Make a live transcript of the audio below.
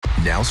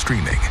Now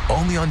streaming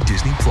only on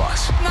Disney+.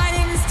 My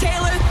name is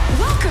Taylor.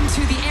 Welcome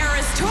to the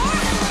Eras Tour.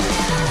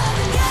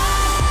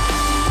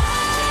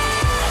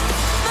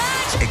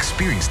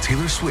 Experience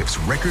Taylor Swift's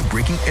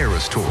record-breaking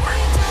Eras Tour.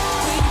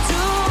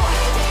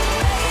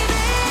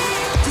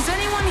 Does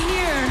anyone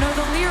here know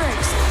the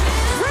lyrics?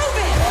 Prove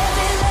it!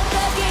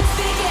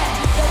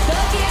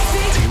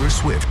 Taylor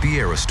Swift The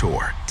Eras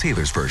Tour,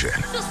 Taylor's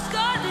version,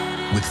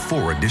 with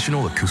 4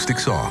 additional acoustic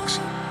songs.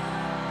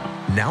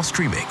 Now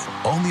streaming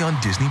only on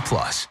Disney+.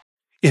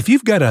 If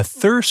you've got a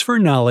thirst for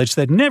knowledge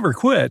that never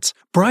quits,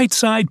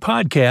 Brightside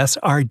Podcasts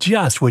are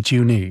just what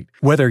you need.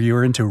 Whether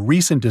you're into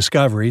recent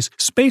discoveries,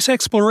 space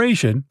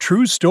exploration,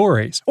 true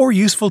stories, or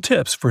useful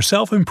tips for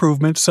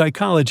self-improvement,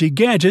 psychology,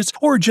 gadgets,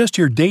 or just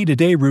your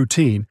day-to-day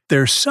routine,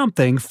 there's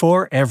something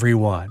for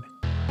everyone.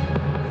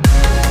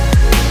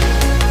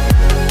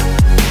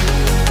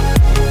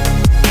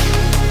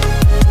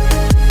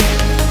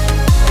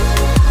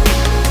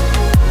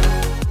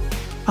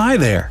 Hi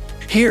there.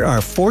 Here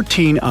are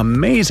 14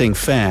 amazing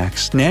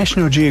facts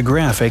National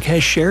Geographic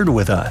has shared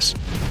with us.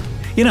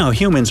 You know,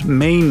 humans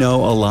may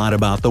know a lot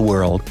about the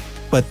world,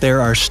 but there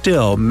are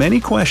still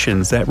many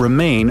questions that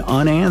remain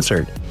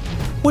unanswered.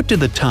 What do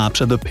the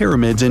tops of the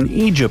pyramids in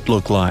Egypt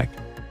look like?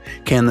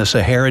 Can the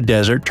Sahara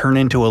Desert turn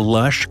into a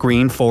lush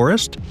green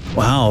forest?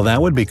 Wow,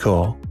 that would be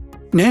cool.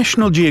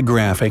 National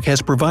Geographic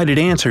has provided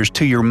answers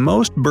to your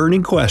most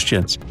burning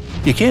questions.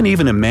 You can't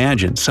even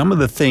imagine some of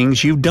the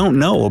things you don't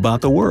know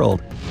about the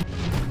world.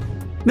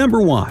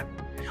 Number 1.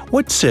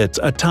 What sits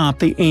atop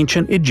the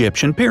ancient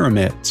Egyptian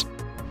pyramids?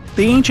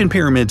 The ancient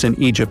pyramids in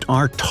Egypt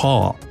are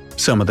tall.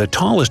 Some of the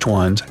tallest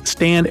ones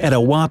stand at a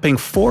whopping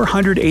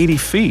 480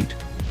 feet.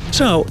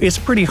 So it's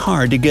pretty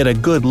hard to get a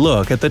good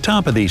look at the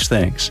top of these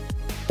things.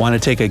 Want to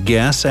take a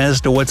guess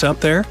as to what's up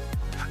there?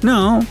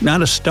 No,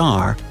 not a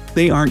star.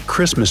 They aren't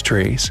Christmas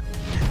trees.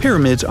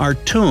 Pyramids are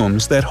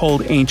tombs that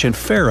hold ancient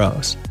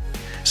pharaohs.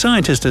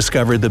 Scientists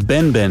discovered the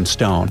Benben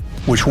stone,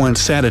 which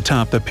once sat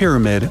atop the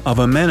pyramid of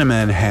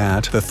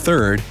Amenemhat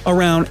III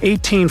around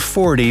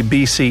 1840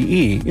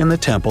 BCE in the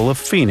Temple of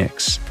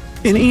Phoenix.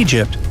 In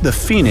Egypt, the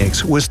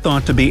phoenix was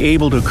thought to be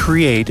able to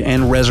create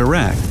and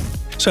resurrect.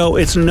 So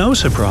it's no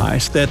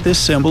surprise that this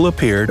symbol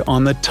appeared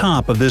on the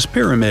top of this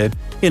pyramid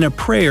in a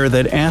prayer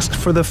that asked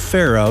for the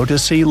pharaoh to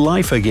see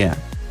life again.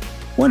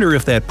 Wonder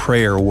if that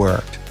prayer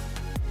worked.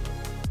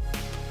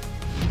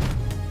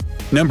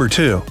 Number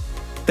 2.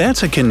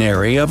 That's a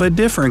canary of a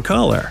different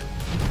color.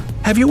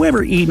 Have you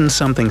ever eaten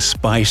something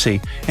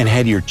spicy and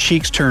had your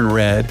cheeks turn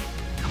red?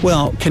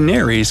 Well,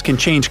 canaries can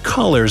change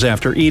colors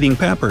after eating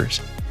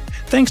peppers.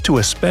 Thanks to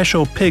a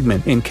special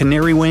pigment in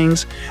canary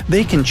wings,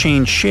 they can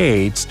change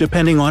shades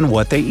depending on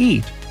what they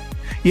eat.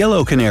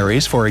 Yellow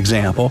canaries, for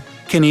example,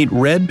 can eat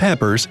red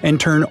peppers and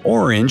turn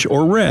orange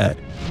or red.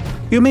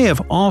 You may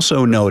have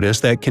also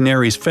noticed that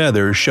canaries'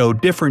 feathers show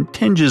different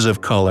tinges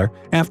of color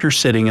after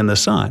sitting in the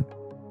sun.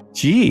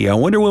 Gee, I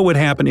wonder what would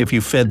happen if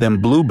you fed them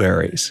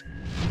blueberries.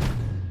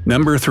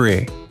 Number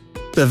 3.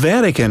 The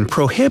Vatican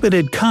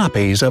prohibited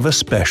copies of a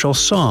special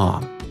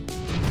song.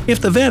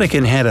 If the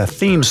Vatican had a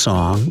theme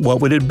song,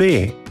 what would it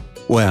be?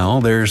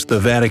 Well, there's the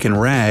Vatican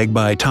Rag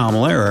by Tom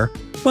Lehrer,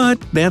 but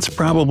that's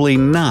probably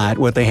not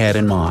what they had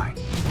in mind.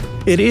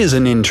 It is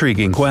an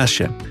intriguing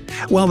question.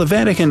 While the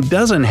Vatican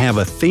doesn't have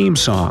a theme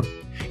song,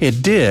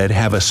 it did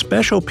have a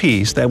special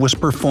piece that was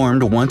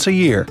performed once a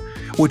year,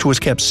 which was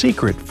kept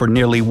secret for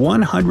nearly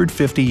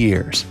 150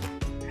 years.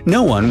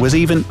 No one was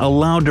even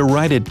allowed to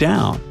write it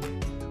down.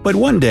 But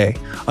one day,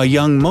 a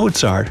young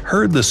Mozart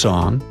heard the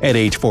song at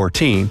age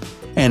 14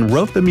 and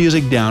wrote the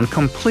music down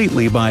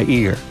completely by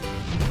ear.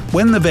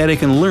 When the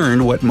Vatican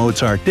learned what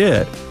Mozart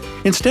did,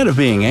 instead of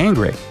being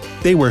angry,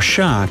 they were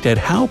shocked at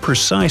how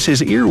precise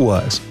his ear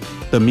was.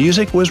 The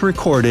music was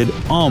recorded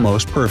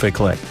almost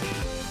perfectly.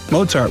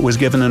 Mozart was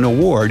given an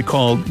award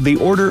called the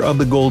Order of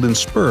the Golden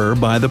Spur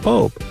by the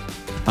Pope.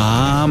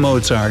 Ah,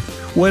 Mozart,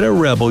 what a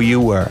rebel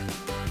you were.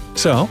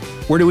 So,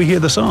 where do we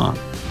hear the song?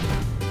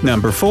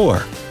 Number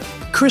 4.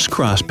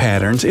 Crisscross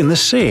patterns in the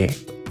sea.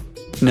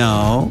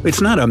 No,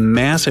 it's not a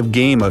massive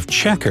game of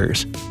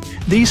checkers.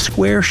 These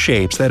square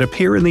shapes that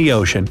appear in the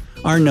ocean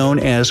are known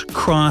as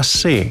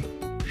cross-sea.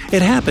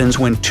 It happens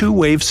when two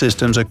wave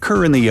systems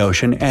occur in the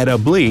ocean at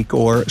oblique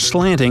or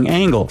slanting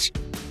angles.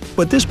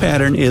 But this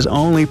pattern is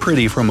only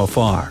pretty from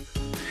afar.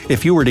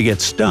 If you were to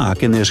get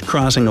stuck in this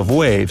crossing of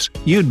waves,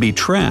 you'd be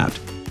trapped.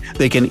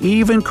 They can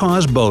even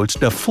cause boats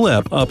to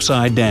flip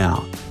upside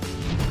down.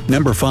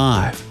 Number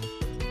 5.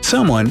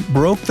 Someone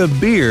broke the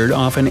beard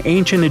off an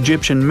ancient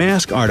Egyptian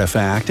mask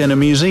artifact in a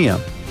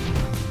museum.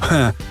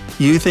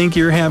 You think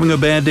you're having a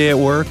bad day at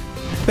work?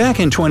 Back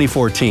in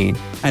 2014,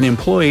 an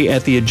employee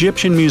at the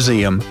Egyptian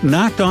Museum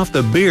knocked off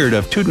the beard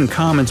of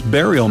Tutankhamun's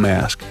burial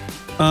mask.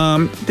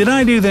 Did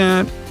I do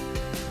that?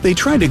 They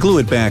tried to glue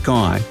it back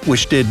on,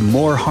 which did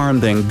more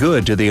harm than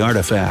good to the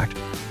artifact.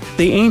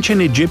 The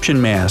ancient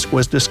Egyptian mask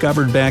was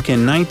discovered back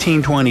in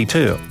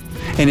 1922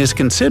 and is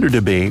considered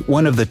to be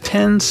one of the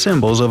 10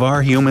 symbols of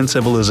our human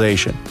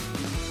civilization.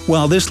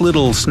 While this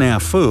little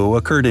snafu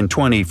occurred in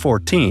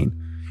 2014,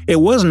 It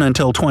wasn't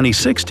until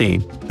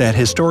 2016 that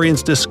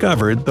historians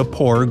discovered the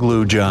poor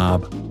glue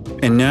job.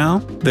 And now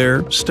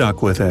they're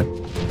stuck with it.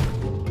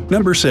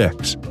 Number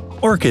 6.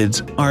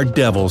 Orchids are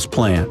devil's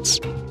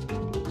plants.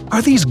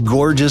 Are these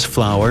gorgeous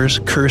flowers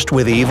cursed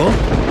with evil?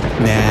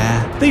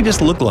 Nah, they just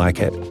look like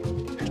it.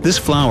 This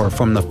flower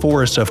from the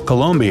forests of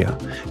Colombia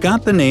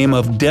got the name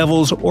of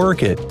devil's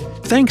orchid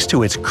thanks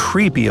to its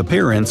creepy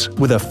appearance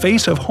with a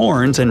face of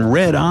horns and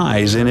red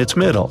eyes in its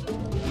middle.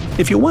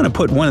 If you want to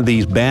put one of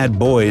these bad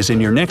boys in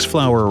your next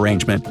flower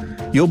arrangement,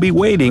 you'll be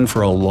waiting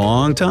for a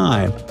long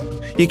time.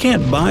 You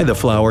can't buy the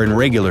flower in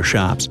regular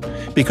shops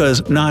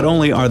because not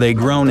only are they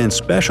grown in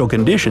special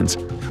conditions,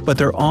 but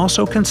they're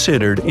also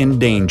considered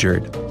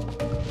endangered.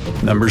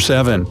 Number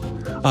 7.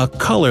 A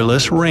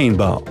colorless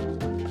rainbow.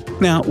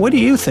 Now, what do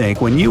you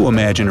think when you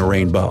imagine a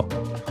rainbow?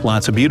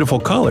 Lots of beautiful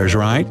colors,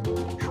 right?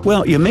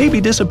 Well, you may be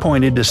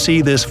disappointed to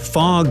see this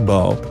fog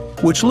bow,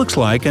 which looks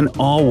like an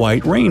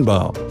all-white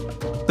rainbow.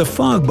 The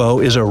fog bow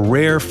is a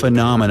rare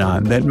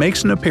phenomenon that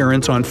makes an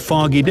appearance on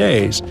foggy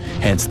days,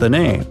 hence the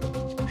name.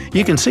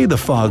 You can see the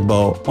fog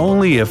bow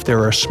only if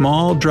there are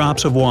small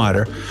drops of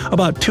water,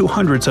 about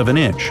 0.02 of an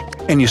inch,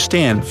 and you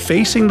stand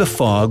facing the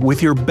fog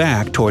with your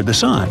back toward the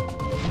sun.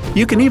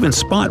 You can even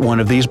spot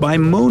one of these by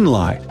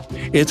moonlight.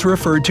 It's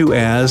referred to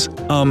as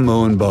a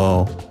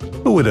moonbow.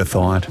 Who would have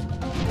thought?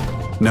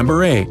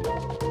 Number 8.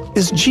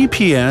 Is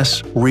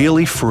GPS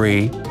really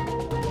free?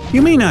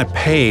 You may not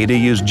pay to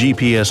use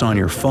GPS on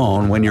your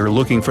phone when you're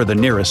looking for the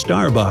nearest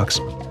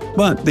Starbucks,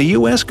 but the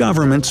U.S.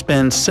 government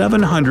spends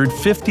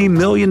 $750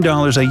 million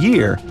a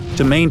year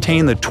to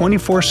maintain the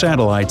 24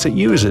 satellites it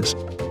uses.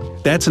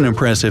 That's an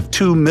impressive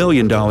 $2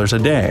 million a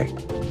day.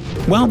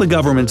 While the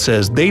government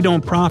says they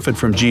don't profit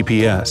from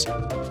GPS,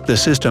 the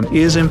system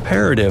is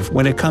imperative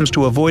when it comes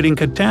to avoiding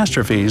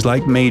catastrophes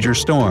like major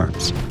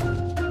storms.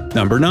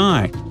 Number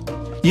 9.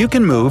 You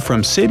can move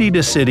from city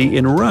to city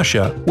in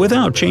Russia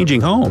without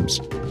changing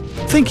homes.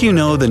 Think you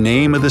know the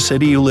name of the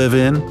city you live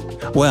in?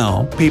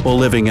 Well, people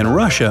living in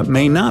Russia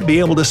may not be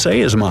able to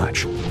say as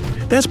much.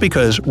 That's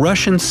because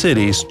Russian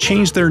cities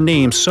change their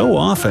names so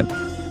often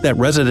that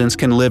residents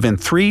can live in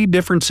 3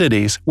 different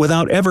cities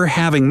without ever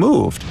having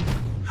moved.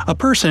 A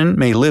person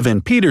may live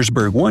in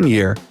Petersburg one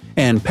year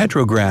and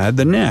Petrograd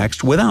the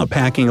next without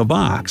packing a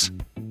box.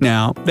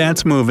 Now,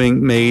 that's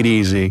moving made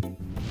easy.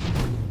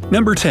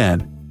 Number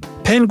 10.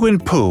 Penguin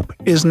poop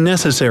is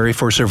necessary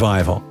for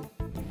survival.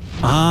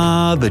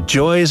 Ah, the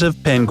joys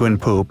of penguin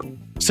poop,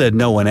 said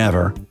no one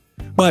ever.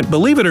 But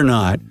believe it or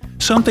not,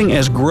 something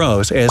as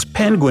gross as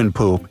penguin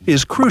poop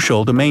is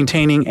crucial to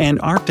maintaining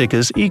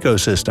Antarctica's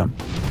ecosystem.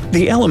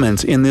 The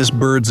elements in this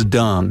bird's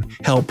dung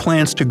help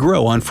plants to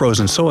grow on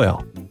frozen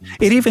soil.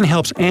 It even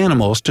helps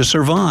animals to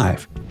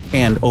survive.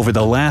 And over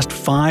the last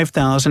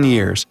 5,000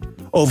 years,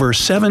 over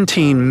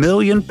 17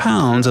 million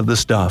pounds of the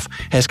stuff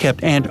has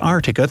kept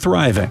Antarctica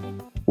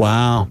thriving.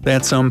 Wow,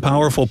 that's some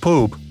powerful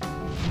poop.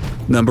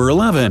 Number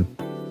 11.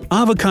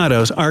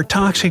 Avocados are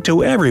toxic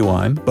to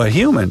everyone but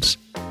humans.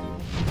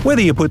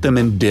 Whether you put them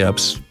in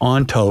dips,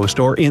 on toast,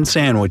 or in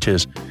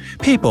sandwiches,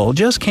 people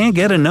just can't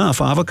get enough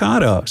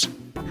avocados.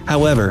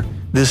 However,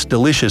 this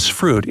delicious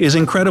fruit is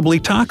incredibly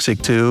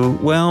toxic to,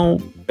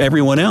 well,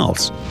 everyone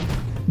else.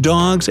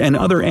 Dogs and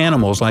other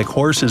animals like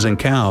horses and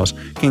cows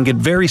can get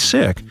very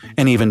sick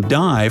and even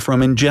die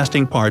from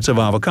ingesting parts of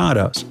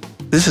avocados.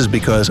 This is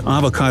because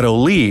avocado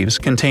leaves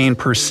contain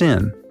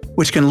persin,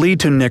 which can lead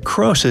to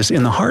necrosis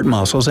in the heart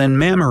muscles and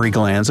mammary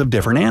glands of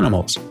different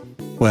animals.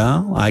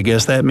 Well, I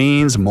guess that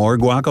means more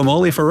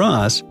guacamole for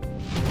us.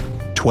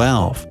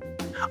 12.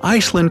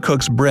 Iceland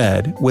cooks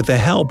bread with the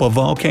help of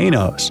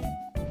volcanoes.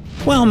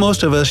 While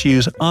most of us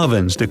use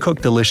ovens to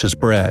cook delicious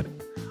bread,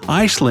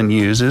 Iceland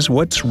uses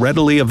what's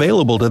readily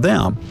available to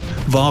them –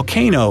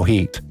 volcano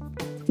heat.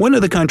 One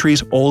of the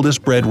country's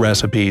oldest bread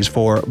recipes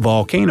for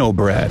volcano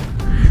bread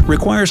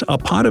requires a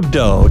pot of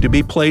dough to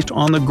be placed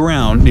on the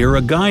ground near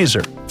a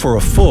geyser for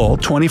a full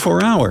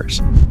 24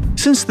 hours.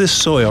 Since this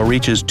soil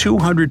reaches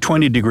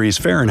 220 degrees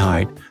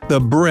Fahrenheit, the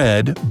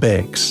bread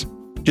bakes.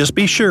 Just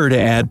be sure to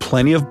add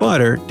plenty of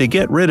butter to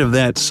get rid of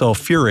that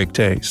sulfuric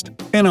taste.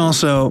 And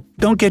also,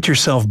 don't get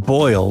yourself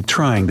boiled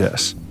trying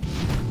this.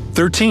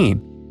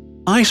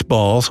 13. Ice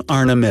balls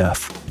aren't a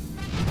myth.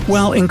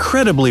 While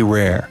incredibly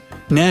rare,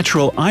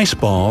 natural ice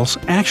balls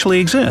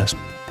actually exist.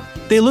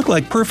 They look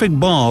like perfect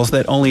balls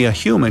that only a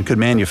human could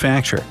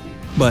manufacture,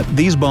 but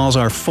these balls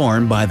are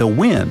formed by the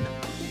wind.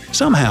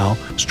 Somehow,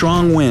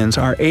 strong winds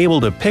are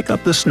able to pick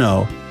up the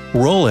snow,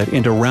 roll it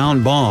into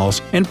round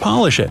balls, and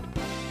polish it.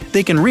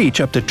 They can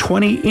reach up to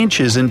 20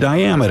 inches in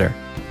diameter.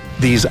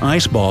 These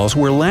ice balls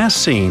were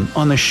last seen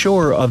on the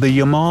shore of the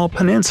Yamal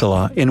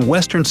Peninsula in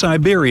western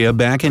Siberia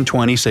back in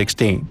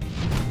 2016.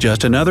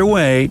 Just another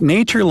way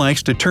nature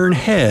likes to turn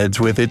heads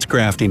with its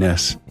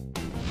craftiness.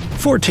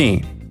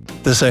 14.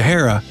 The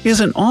Sahara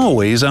isn't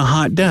always a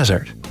hot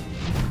desert.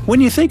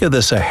 When you think of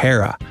the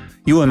Sahara,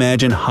 you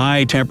imagine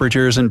high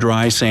temperatures and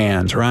dry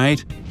sands,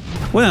 right?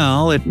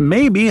 Well, it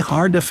may be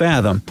hard to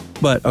fathom,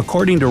 but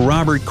according to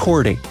Robert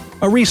Cordy,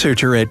 a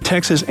researcher at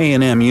Texas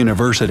A&M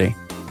University,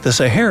 The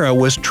Sahara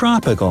was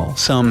tropical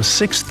some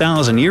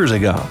 6,000 years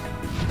ago.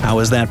 How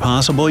is that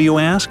possible, you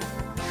ask?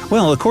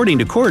 Well, according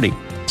to Cordy,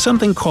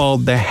 something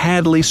called the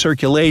Hadley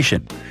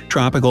circulation,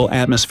 tropical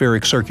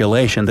atmospheric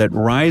circulation that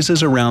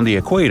rises around the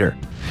equator,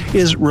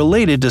 is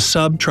related to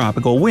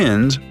subtropical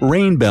winds,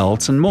 rain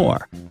belts, and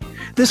more.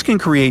 This can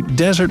create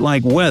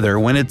desert-like weather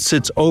when it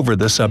sits over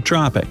the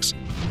subtropics.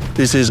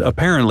 This is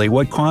apparently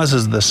what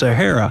causes the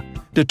Sahara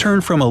to turn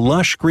from a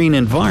lush green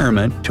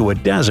environment to a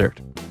desert.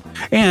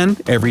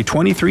 And every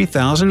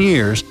 23,000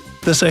 years,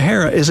 the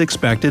Sahara is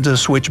expected to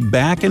switch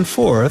back and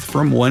forth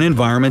from one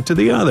environment to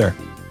the other.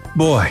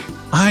 Boy,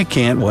 I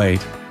can't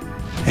wait.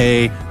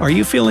 Hey, are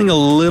you feeling a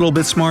little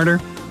bit smarter?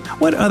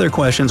 What other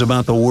questions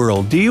about the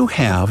world do you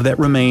have that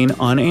remain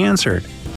unanswered?